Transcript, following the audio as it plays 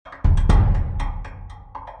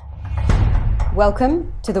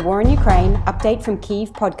Welcome to the War in Ukraine Update from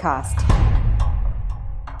Kyiv podcast.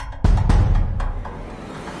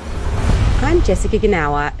 I'm Jessica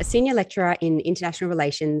Ganawa, a senior lecturer in international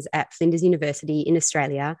relations at Flinders University in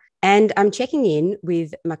Australia, and I'm checking in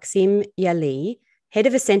with Maksym Yali, head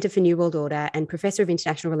of a Centre for New World Order and Professor of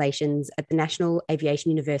International Relations at the National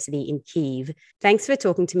Aviation University in Kyiv. Thanks for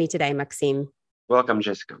talking to me today, Maksym. Welcome,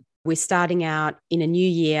 Jessica. We're starting out in a new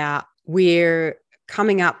year. We're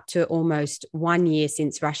coming up to almost 1 year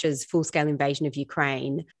since Russia's full-scale invasion of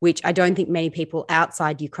Ukraine, which I don't think many people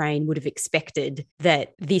outside Ukraine would have expected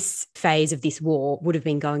that this phase of this war would have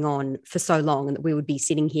been going on for so long and that we would be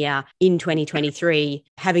sitting here in 2023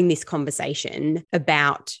 having this conversation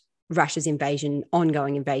about Russia's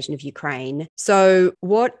ongoing invasion of Ukraine. So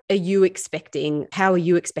what are you expecting? How are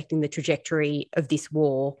you expecting the trajectory of this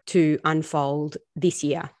war to unfold this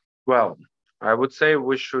year? Well, I would say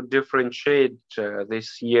we should differentiate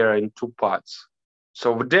this year in two parts.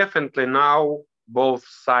 So definitely now both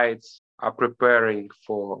sides are preparing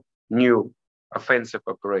for new offensive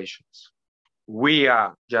operations. We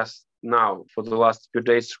are just now, for the last few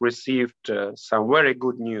days, received some very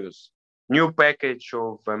good news. New package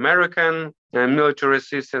of American military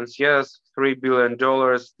assistance, yes, $3 billion,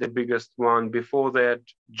 the biggest one before that.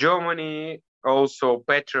 Germany also,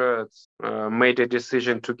 Patriots made a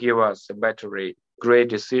decision to give us a battery. Great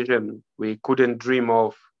decision. We couldn't dream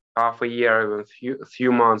of half a year, a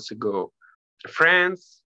few months ago.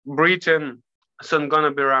 France, Britain, soon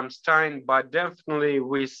gonna be Ramstein, but definitely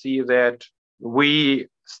we see that we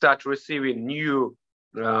start receiving new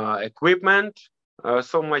equipment,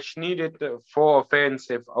 so much needed for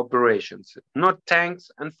offensive operations. Not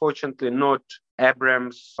tanks, unfortunately, not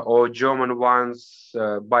Abrams or German ones,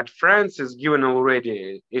 but France is given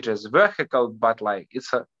already, it is vehicle, but like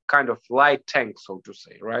it's a kind of light tank, so to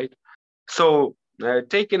say, right? So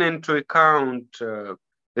taking into account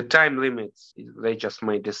the time limits, they just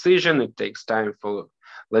made decision, it takes time for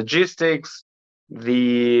logistics.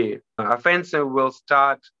 The offensive will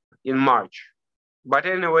start in March. But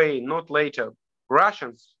anyway, not later.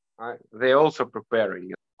 Russians, they're also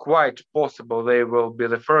preparing. Quite possible they will be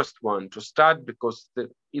the first one to start because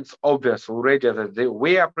it's obvious already that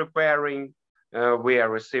we are preparing, we are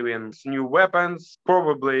receiving new weapons,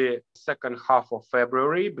 probably second half of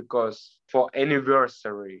February, because for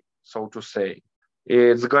anniversary, so to say,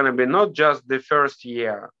 it's going to be not just the first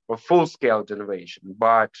year of full-scale invasion,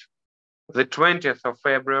 but the 20th of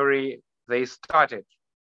February, they started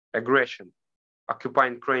aggression,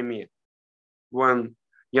 occupying Crimea, when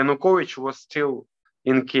Yanukovych was still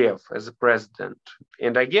in Kiev as a president.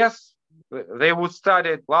 And I guess they would start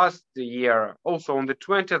it last year, also on the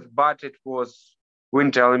 20th, but it was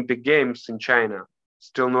Winter Olympic Games in China,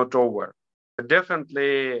 still not over. But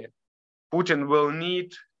definitely, Putin will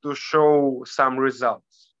need to show some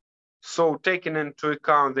results. So taking into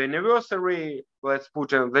account the anniversary, let's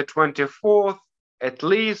put in the 24th, at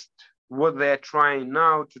least what they're trying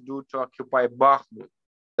now to do to occupy Bakhmut.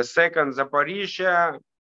 The second, Zaporizhia,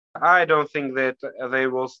 I don't think that they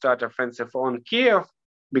will start offensive on Kiev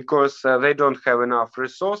because they don't have enough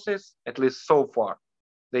resources, at least so far.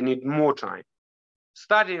 They need more time.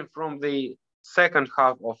 Starting from the second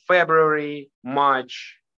half of February,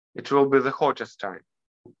 March, it will be the hottest time.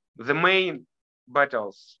 The main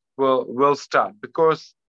battles will start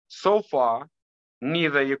because so far,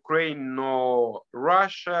 neither Ukraine nor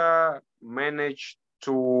Russia managed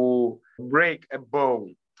to break a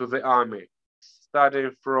bone to the army.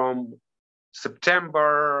 Starting from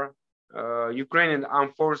September, Ukrainian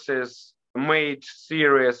armed forces made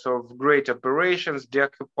series of great operations,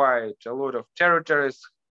 deoccupied a lot of territories.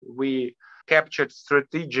 We captured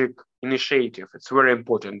strategic initiative. It's very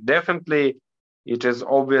important. Definitely, it is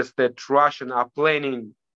obvious that Russians are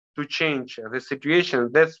planning to change the situation.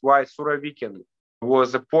 That's why Surovikin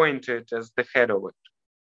was appointed as the head of it.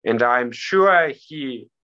 And I'm sure he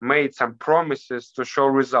made some promises to show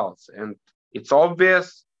results. And it's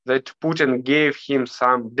obvious that Putin gave him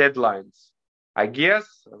some deadlines. I guess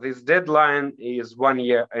this deadline is 1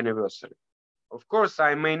 year anniversary. Of course,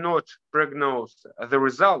 I may not prognose the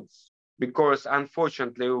results because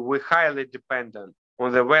unfortunately we're highly dependent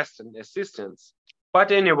on the Western assistance.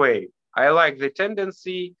 But anyway, I like the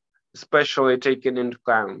tendency, especially taking into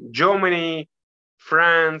account Germany,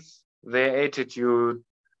 France, their attitude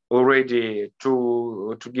already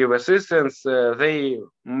to give assistance.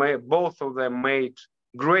 Both of them made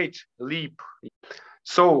great leap.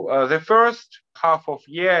 So the first half of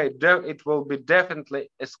year, it will be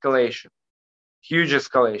definitely escalation, huge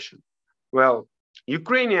escalation. Well,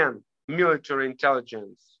 Ukrainian military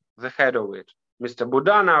intelligence, the head of it, Mr.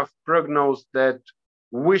 Budanov, prognosed that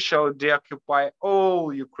we shall deoccupy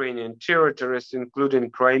all Ukrainian territories,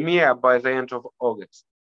 including Crimea, by the end of August.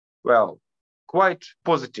 Well, quite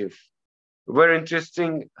positive. Very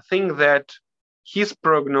interesting thing that his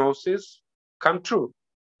prognosis come true,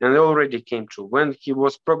 and it already came true. When he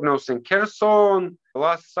was prognosing Kherson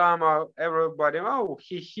last summer, everybody,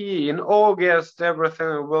 in August,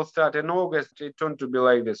 everything will start in August. It turned to be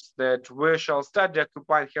like this, that we shall start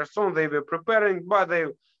occupying Kherson. They were preparing, but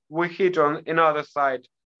we hit on another side,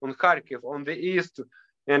 on Kharkiv, on the east,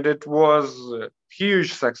 and it was a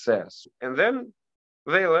huge success. And then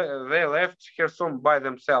they left Kherson by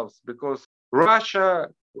themselves because Russia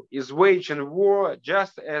is waging war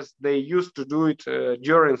just as they used to do it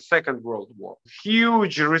during Second World War.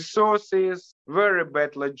 Huge resources, very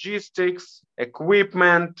bad logistics,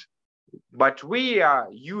 equipment, but we are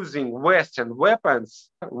using Western weapons.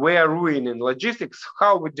 We are ruining logistics.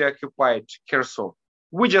 How we deoccupied Kherson?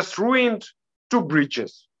 We just ruined 2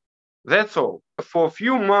 bridges. That's all. For a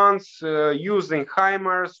few months, using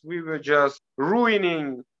HIMARS, we were just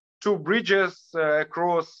ruining 2 bridges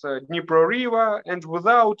across Dnipro River, and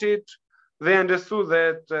without it, they understood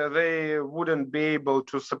that they wouldn't be able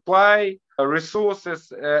to supply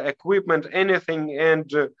resources, equipment, anything,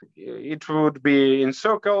 and it would be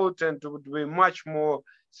encircled, and it would be much more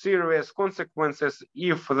serious consequences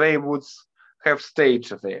if they would have stayed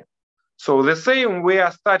there. So the same we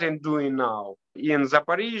are starting doing now. In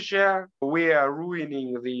Zaporizhia, we are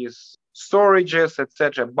ruining these storages,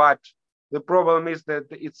 etc. But the problem is that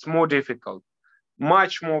it's more difficult,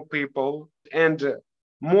 much more people and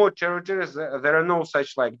more territories. There are no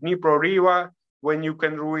such like Dnipro River when you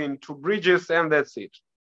can ruin 2 bridges and that's it.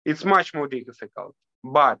 It's much more difficult.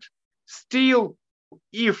 But still,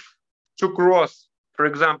 if to cross, for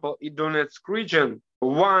example, in Donetsk region,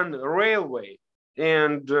 one railway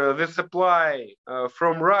and the supply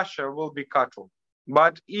from Russia will be cut off,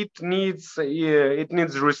 but it needs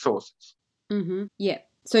resources. Mm-hmm. Yeah.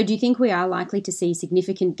 So do you think we are likely to see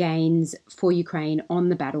significant gains for Ukraine on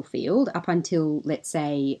the battlefield up until, let's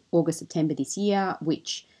say, August, September this year,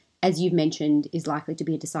 which, as you've mentioned, is likely to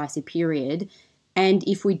be a decisive period? And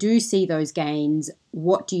if we do see those gains,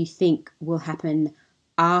 what do you think will happen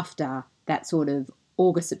after that sort of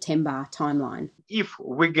August, September timeline? If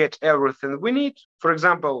we get everything we need, for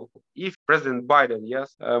example, if President Biden,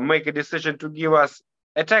 make a decision to give us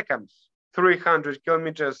ATACMS, 300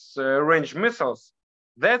 kilometers range missiles,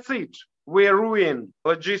 that's it. We ruin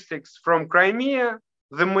logistics from Crimea,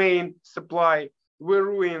 the main supply. We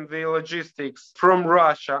ruin the logistics from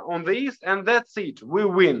Russia on the east, and that's it. We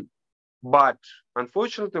win. But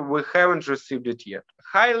unfortunately, we haven't received it yet.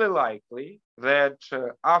 Highly likely that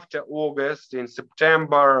after August, in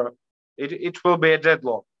September, it will be a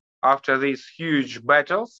deadlock. After these huge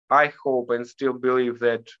battles, I hope and still believe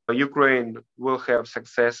that Ukraine will have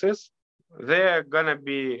successes. There's going to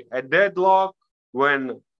be a deadlock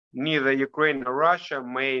when neither Ukraine nor Russia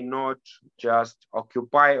may not just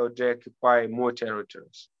occupy or deoccupy more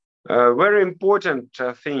territories. A very important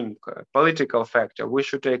thing, political factor we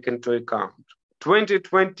should take into account.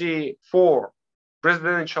 2024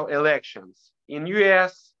 presidential elections in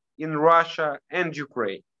US, in Russia, and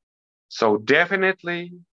Ukraine. So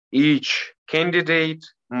definitely each candidate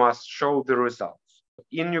must show the results.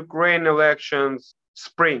 In Ukraine elections,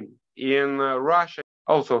 spring. In Russia,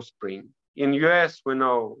 also spring. In US, we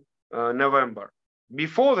know November.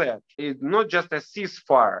 Before that, it's not just a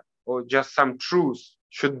ceasefire or just some truce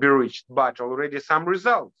should be reached, but already some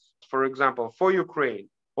results. For example, for Ukraine,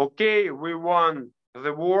 okay, we won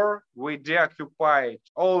the war, we deoccupied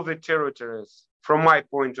all the territories. From my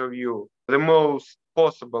point of view, the most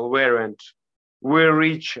possible variant, we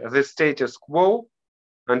reach the status quo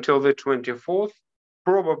until the 24th.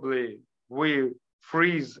 Probably we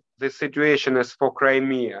freeze the situation as for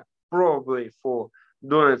Crimea, probably for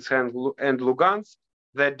Donetsk and Lugansk.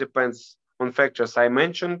 That depends on factors I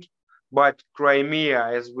mentioned. But Crimea,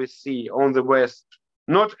 as we see on the West,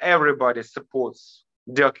 not everybody supports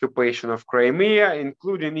the occupation of Crimea,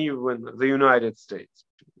 including even the United States.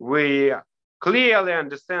 We clearly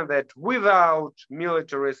understand that without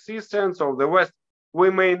military assistance of the West, we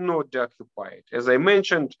may not occupy it. As I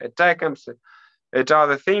mentioned, ATACMS, at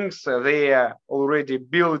other things, they are already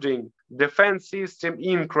building defense system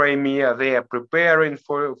in Crimea. They are preparing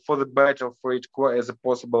for the battle for it as a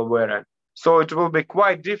possible variant. So it will be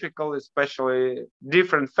quite difficult, especially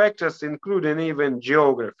different factors, including even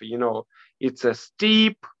geography. You know, it's a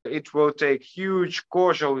steep, it will take huge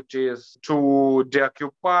casualties to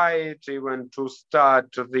deoccupy it, even to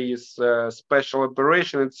start this special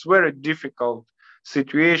operation. It's very difficult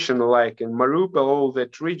situation, like in Mariupol, all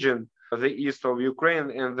that region. the east of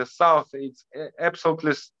Ukraine, and the south, it's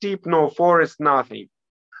absolutely steep, no forest, nothing.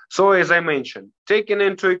 So as I mentioned, taking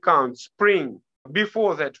into account spring,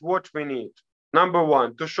 before that, what we need, number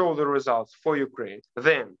one, to show the results for Ukraine,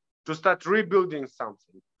 then to start rebuilding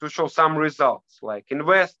something, to show some results like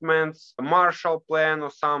investments, a Marshall Plan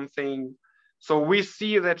or something. So we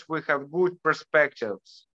see that we have good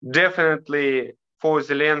perspectives, definitely for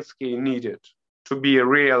Zelensky needed to be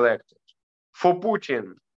re-elected. For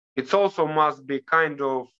Putin, it also must be kind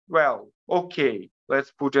of, well, okay,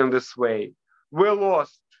 let's put it this way. We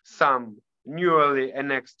lost some newly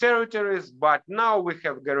annexed territories, but now we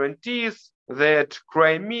have guarantees that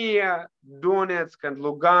Crimea, Donetsk, and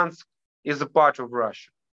Lugansk is a part of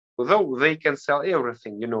Russia. Although they can sell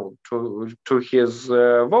everything, to his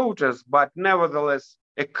voters, but nevertheless,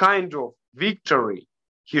 a kind of victory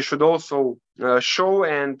he should also show,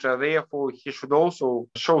 and therefore he should also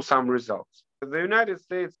show some results. The United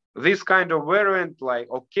States, this kind of variant, like,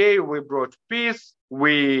 okay, we brought peace,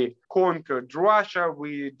 we conquered Russia,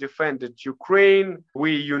 we defended Ukraine,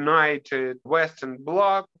 we united Western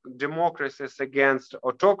Bloc, democracies against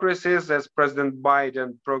autocracies, as President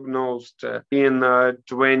Biden prognosed in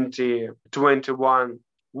 2021.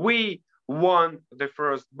 We won the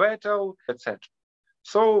first battle, etc.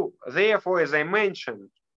 So, therefore, as I mentioned,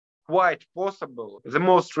 quite possible, the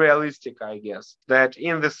most realistic, I guess, that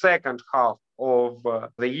in the second half of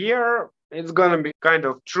the year, it's going to be kind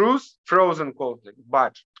of truce, frozen conflict.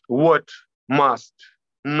 But what must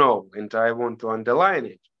know, and I want to underline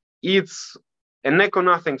it, it's a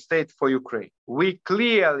neck-or-nothing state for Ukraine. We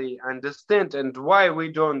clearly understand, and why we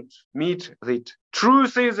don't meet the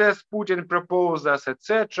truces as Putin proposed us,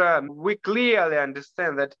 etc. We clearly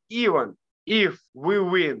understand that even if we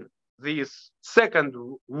win this second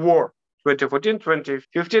war, 2014,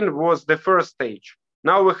 2015 was the first stage.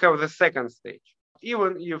 Now we have the second stage.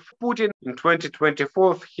 Even if Putin in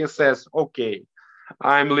 2024, he says, okay,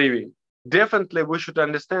 I'm leaving. Definitely we should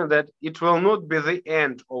understand that it will not be the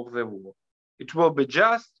end of the war. It will be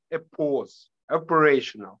just a pause,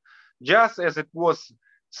 operational, just as it was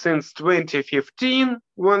since 2015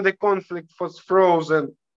 when the conflict was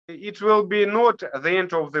frozen. It will be not the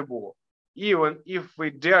end of the war. Even if we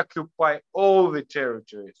deoccupy all the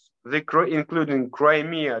territories, including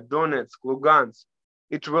Crimea, Donetsk, Lugansk,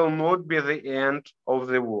 it will not be the end of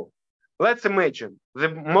the war. Let's imagine the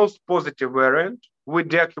most positive variant, we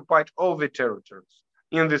deoccupied all the territories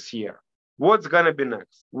in this year. What's going to be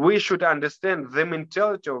next? We should understand the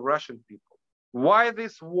mentality of Russian people. Why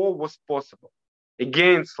this war was possible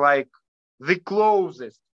against like the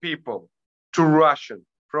closest people to Russian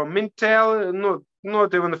from mentality,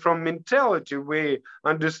 not even from mentality, we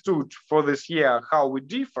understood for this year how we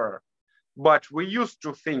differ, but we used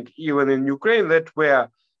to think even in Ukraine that we're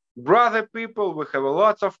brother people, we have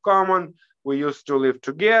lots of common, we used to live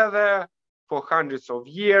together for hundreds of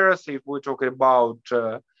years. If we talk about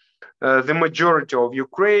the majority of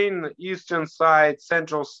Ukraine, eastern side,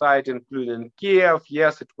 central side, including Kiev,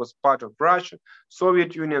 yes, it was part of Russia,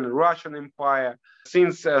 Soviet Union, Russian Empire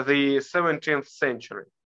since the 17th century.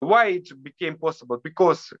 Why it became possible?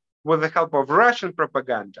 Because with the help of Russian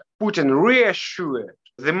propaganda, Putin reassured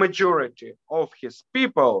the majority of his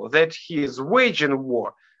people that he is waging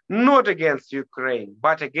war not against Ukraine,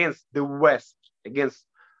 but against the West, against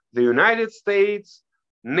the United States,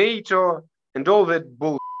 NATO, and all that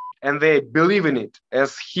bullshit. And they believe in it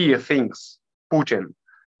as he thinks, Putin.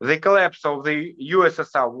 The collapse of the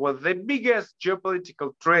USSR was the biggest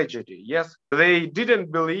geopolitical tragedy. Yes, they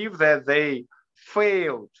didn't believe that they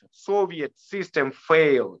failed, Soviet system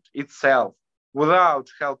failed itself without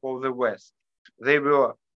help of the West. They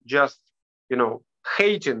were just,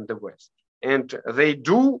 hating the West. And they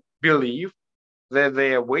do believe that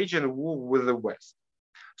they are waging war with the West.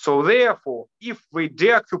 So therefore, if we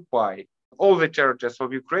deoccupy all the territories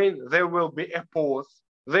of Ukraine, there will be a pause.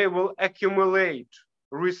 They will accumulate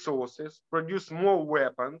resources, produce more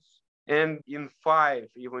weapons, and in 5,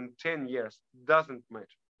 even 10 years, doesn't matter.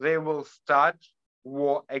 They will start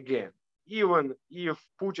war again. Even if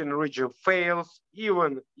Putin regime fails,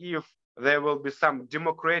 even if there will be some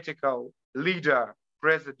democratical leader,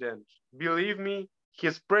 president, believe me,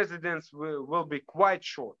 his presidency will be quite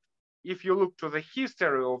short. If you look to the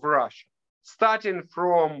history of Russia, starting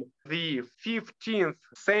from the 15th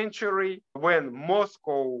century when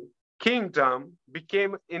Moscow kingdom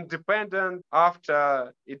became independent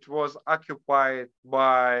after it was occupied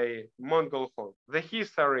by Mongol Hordes. The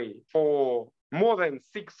history for more than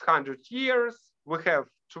 600 years, we have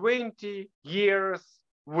 20 years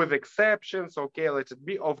with exceptions, okay, let it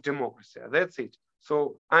be, of democracy. That's it.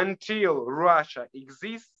 So until Russia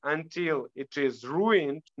exists, until it is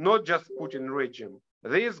ruined, not just Putin regime,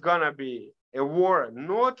 there's gonna be a war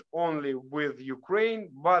not only with Ukraine,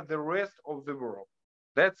 but the rest of the world.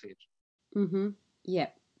 That's it. Mm-hmm. Yeah.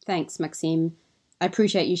 Thanks, Maksym. I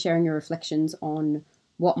appreciate you sharing your reflections on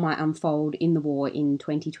what might unfold in the war in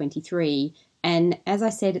 2023. And as I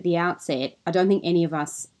said at the outset, I don't think any of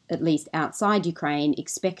us, at least outside Ukraine,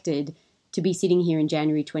 expected to be sitting here in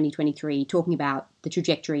January 2023 talking about the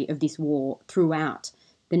trajectory of this war throughout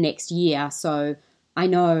the next year. So I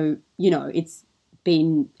know, it's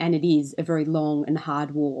been and it is a very long and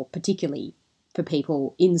hard war, particularly for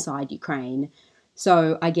people inside Ukraine.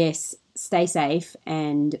 So I guess stay safe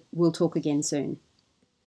and we'll talk again soon.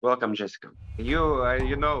 Welcome, Jessica. We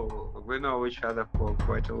know each other for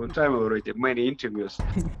quite a long time already, many interviews.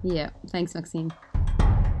 Yeah, thanks, Maksym.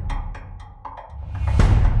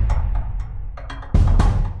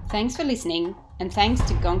 Thanks for listening, and thanks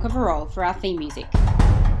to Gonka Varol for our theme music.